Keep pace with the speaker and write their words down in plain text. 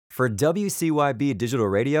For WCYB Digital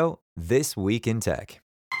Radio, This Week in Tech.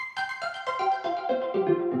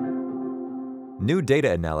 New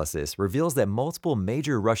data analysis reveals that multiple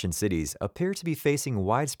major Russian cities appear to be facing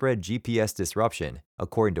widespread GPS disruption,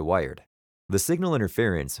 according to Wired. The signal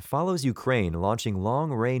interference follows Ukraine launching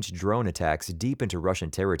long-range drone attacks deep into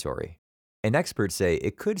Russian territory. And experts say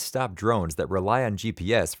it could stop drones that rely on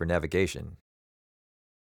GPS for navigation.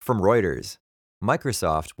 From Reuters,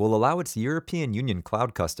 Microsoft will allow its European Union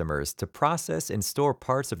cloud customers to process and store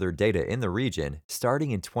parts of their data in the region starting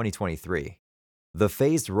in 2023. The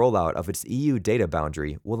phased rollout of its EU data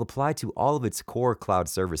boundary will apply to all of its core cloud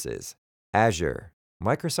services: Azure,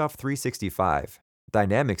 Microsoft 365,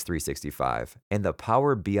 Dynamics 365, and the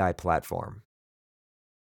Power BI platform.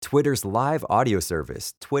 Twitter's live audio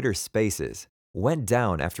service, Twitter Spaces, went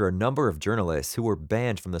down after a number of journalists who were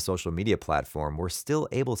banned from the social media platform were still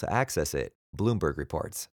able to access it, Bloomberg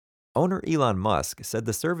reports. Owner Elon Musk said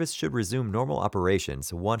the service should resume normal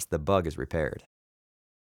operations once the bug is repaired.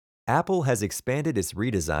 Apple has expanded its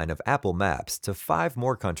redesign of Apple Maps to 5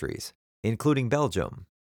 more countries, including Belgium,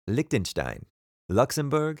 Liechtenstein,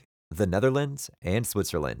 Luxembourg, the Netherlands, and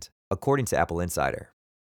Switzerland, according to Apple Insider.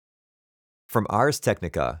 From Ars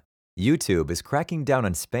Technica, YouTube is cracking down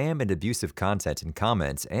on spam and abusive content in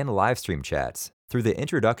comments and livestream chats through the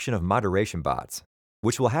introduction of moderation bots,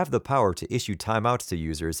 which will have the power to issue timeouts to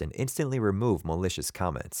users and instantly remove malicious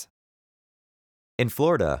comments. In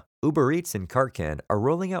Florida, Uber Eats and CartCan are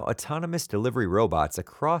rolling out autonomous delivery robots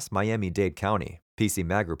across Miami-Dade County,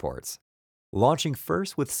 PCMag reports. Launching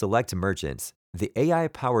first with select merchants, the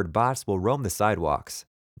AI-powered bots will roam the sidewalks,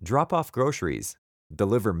 drop off groceries,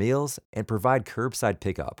 deliver meals, and provide curbside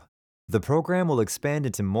pickup. The program will expand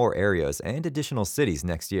into more areas and additional cities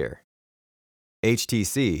next year.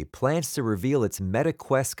 HTC plans to reveal its Meta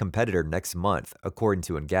Quest competitor next month, according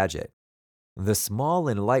to Engadget. The small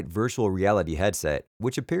and light virtual reality headset,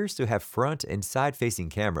 which appears to have front and side-facing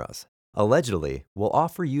cameras, allegedly will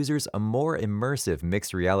offer users a more immersive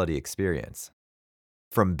mixed reality experience.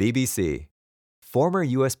 From BBC, former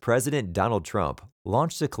U.S. President Donald Trump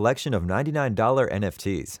launched a collection of $99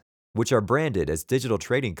 NFTs, which are branded as digital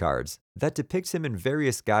trading cards that depict him in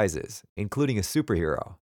various guises, including a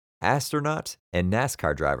superhero, astronaut, and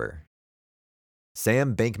NASCAR driver.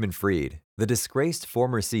 Sam Bankman-Fried, the disgraced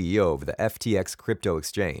former CEO of the FTX crypto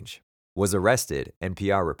exchange, was arrested,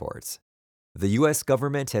 NPR reports. The U.S.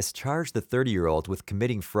 government has charged the 30-year-old with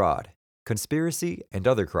committing fraud, conspiracy, and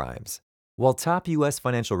other crimes, while top U.S.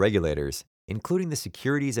 financial regulators, including the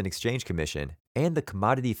Securities and Exchange Commission and the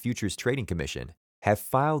Commodity Futures Trading Commission, have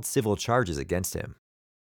filed civil charges against him.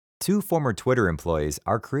 2 former Twitter employees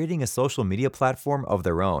are creating a social media platform of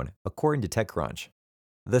their own, according to TechCrunch.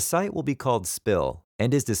 The site will be called Spill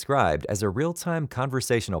and is described as a real-time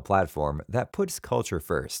conversational platform that puts culture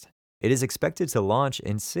first. It is expected to launch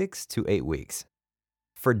in 6 to 8 weeks.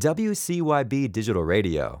 For WCYB Digital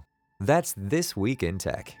Radio, that's This Week in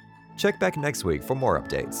Tech. Check back next week for more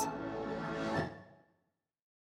updates.